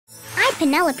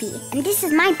Penelope, and this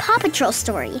is my PAW Patrol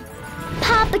story.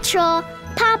 Paw Patrol,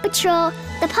 Paw Patrol.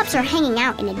 The pups are hanging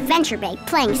out in Adventure Bay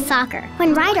playing soccer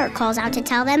when Ryder calls out to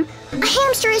tell them, a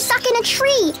hamster is stuck in a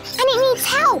tree and it needs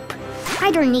help.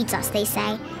 Ryder needs us, they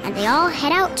say, and they all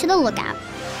head out to the lookout.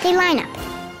 They line up.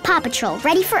 Paw Patrol,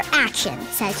 ready for action,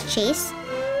 says Chase.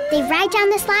 They ride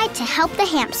down the slide to help the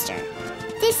hamster.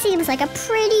 This seems like a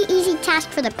pretty easy task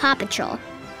for the Paw Patrol.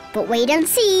 But wait and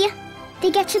see. They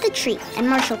get to the tree, and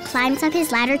Marshall climbs up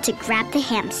his ladder to grab the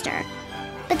hamster.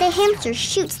 But the hamster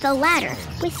shoots the ladder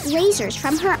with lasers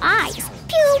from her eyes.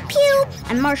 Pew, pew!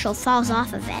 And Marshall falls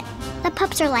off of it. The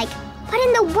pups are like, what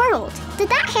in the world? Did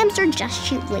that hamster just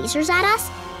shoot lasers at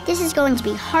us? This is going to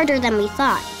be harder than we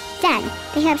thought. Then,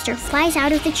 the hamster flies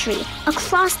out of the tree,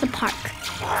 across the park.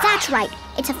 That's right,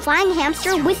 it's a flying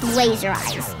hamster with laser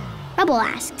eyes. Rubble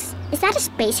asks, is that a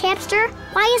space hamster?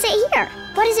 Why is it here?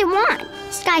 What does it want?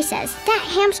 Skye says, that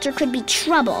hamster could be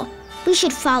trouble. We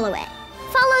should follow it.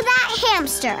 Follow that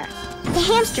hamster! The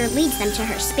hamster leads them to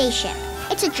her spaceship.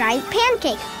 It's a giant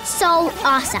pancake. So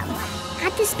awesome.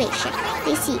 At the spaceship,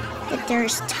 they see that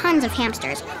there's tons of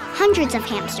hamsters, hundreds of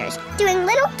hamsters, doing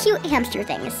little cute hamster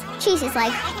things. Chase is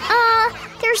like,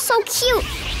 they're so cute.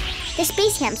 The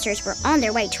space hamsters were on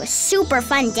their way to a super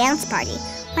fun dance party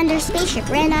when their spaceship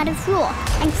ran out of fuel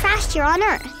and crashed here on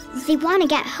Earth. They want to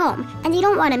get home, and they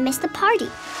don't want to miss the party.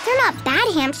 They're not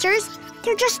bad hamsters.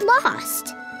 They're just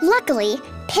lost. Luckily,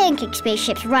 pancake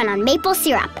spaceships run on maple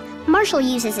syrup. Marshall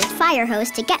uses his fire hose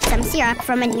to get some syrup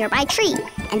from a nearby tree,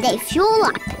 and they fuel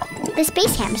up. The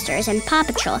space hamsters and Paw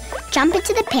Patrol jump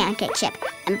into the pancake ship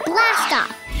and blast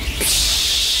off.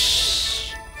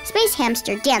 Psh! Space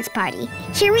hamster dance party.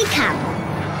 Here we come.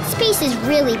 Space is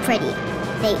really pretty.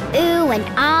 They ooh and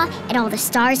ah at all the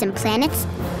stars and planets,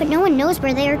 but no one knows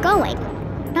where they are going.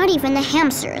 Not even the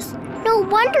hamsters. No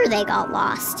wonder they got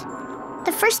lost.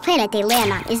 The first planet they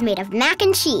land on is made of mac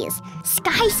and cheese.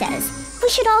 Skye says, we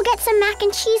should all get some mac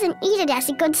and cheese and eat it as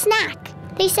a good snack.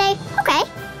 They say, okay.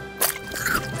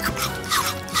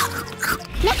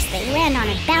 Next, they land on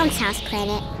a bounce house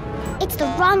planet. It's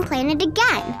the wrong planet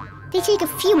again. They take a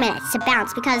few minutes to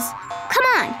bounce because, come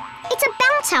on, it's a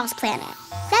bounce house planet.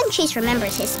 Then Chase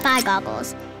remembers his spy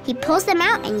goggles. He pulls them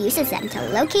out and uses them to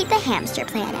locate the hamster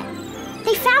planet.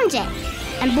 They found it.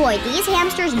 And boy, these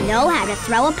hamsters know how to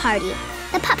throw a party.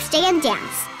 The pups stay and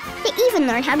dance. They even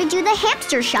learn how to do the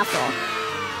hamster shuffle.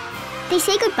 They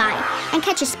say goodbye and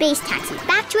catch a space taxi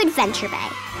back to Adventure Bay.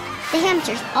 The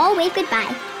hamsters all wave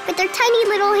goodbye with their tiny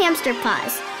little hamster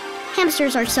paws.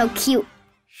 Hamsters are so cute.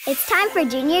 It's time for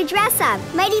Junior Dress Up,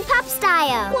 Mighty Pup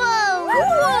style. Whoa!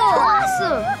 Whoa!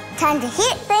 Awesome! Time to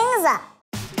hit things up.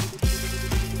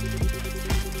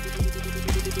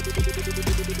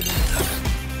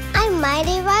 I'm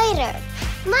Mighty Ryder.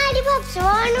 Mighty Pups are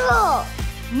on a roll.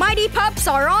 Mighty Pups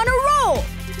are on a roll.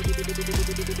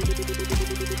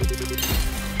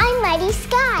 I'm Mighty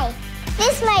Skye.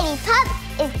 This Mighty Pup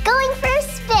is going for a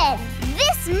spin.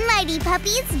 This Mighty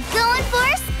Puppy's going for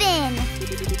a spin.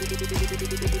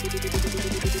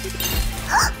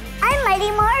 I'm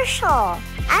Mighty Marshall.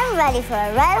 I'm ready for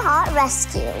a red-hot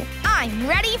rescue. I'm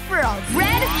ready for a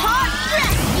red-hot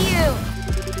rescue.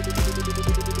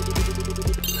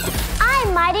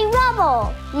 I'm Mighty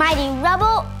Rubble. Mighty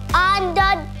Rubble on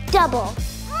the double.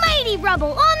 Mighty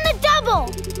Rubble on the double.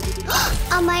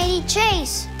 A Mighty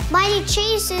Chase. Mighty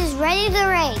Chase is ready to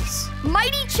race.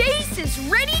 Mighty Chase is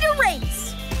ready to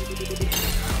race.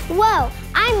 Whoa,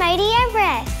 I'm Mighty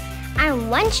Everest. I'm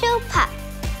one chill pup.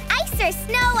 Ice or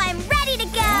snow, I'm ready to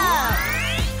go.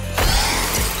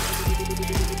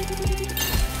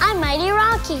 I'm Mighty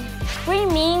Rocky.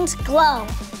 Green means glow.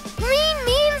 Green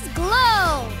means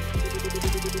glow.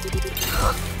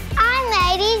 I'm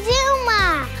Mighty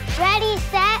Zuma. Ready,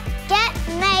 set, get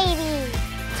mighty.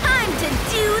 Time to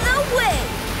do the wave.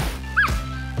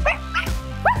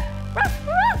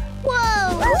 Whoa!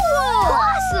 Whoa!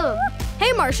 Awesome!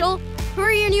 Hey, Marshall, who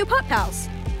are your new pup pals?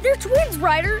 They're twins,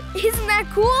 Ryder. Isn't that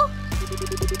cool?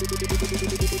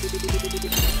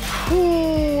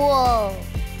 Whoa!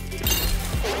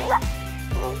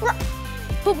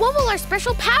 But what will our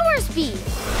special powers be?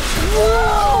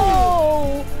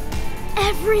 Whoa!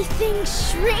 Everything's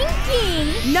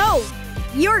shrinking. No,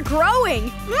 you're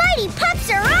growing. Mighty Pups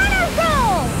are on a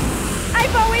roll!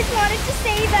 I've always wanted to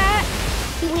say that.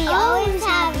 We always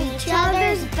have each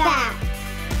other's back.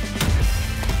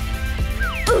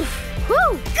 Oof!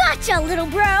 Whoo! Gotcha, little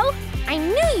bro! I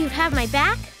knew you'd have my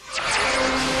back.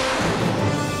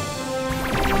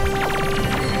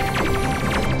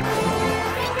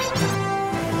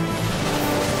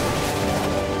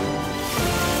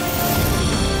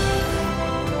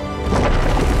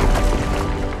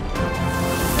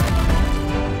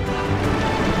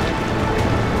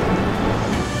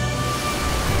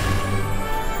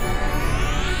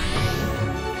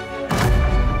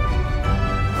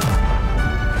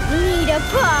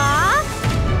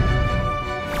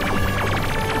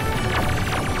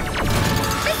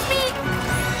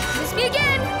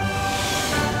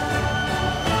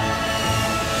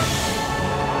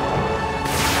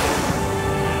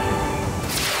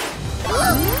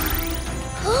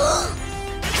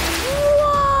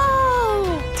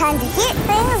 time to heat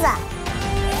things up.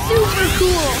 Super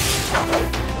cool.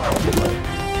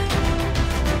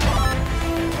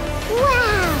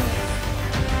 Wow!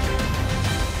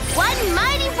 One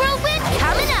mighty whirlwind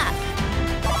coming up.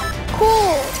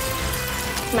 Cool.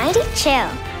 Mighty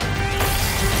chill.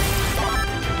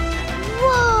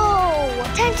 Whoa!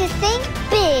 Time to think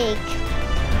big.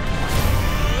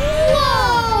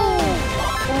 Whoa!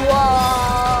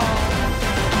 Whoa!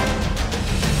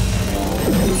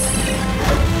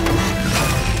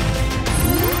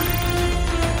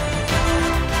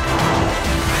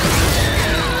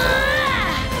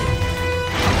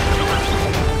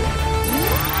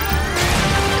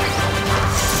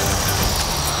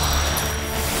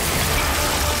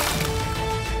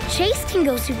 Chase can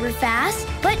go super fast,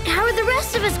 but how are the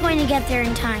rest of us going to get there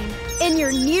in time? In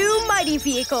your new mighty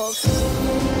vehicles.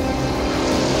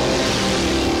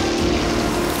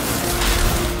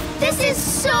 This is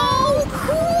so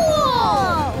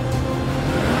cool!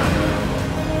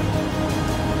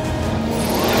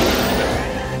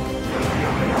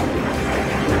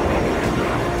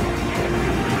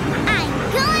 I'm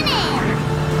going in!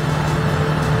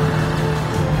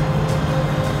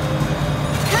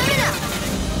 Coming up!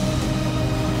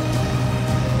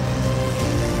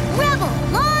 Rubble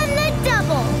on the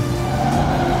double!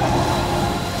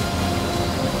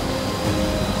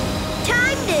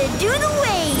 Time to do the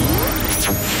wave!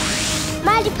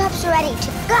 Mighty Pups are ready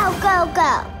to go, go,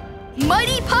 go!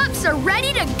 Mighty Pups are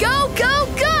ready to go, go,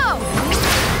 go!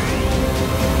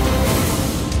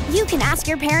 You can ask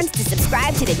your parents to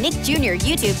subscribe to the Nick Jr.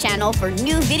 YouTube channel for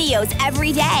new videos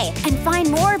every day and find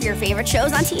more of your favorite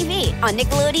shows on TV on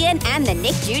Nickelodeon and the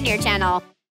Nick Jr. channel.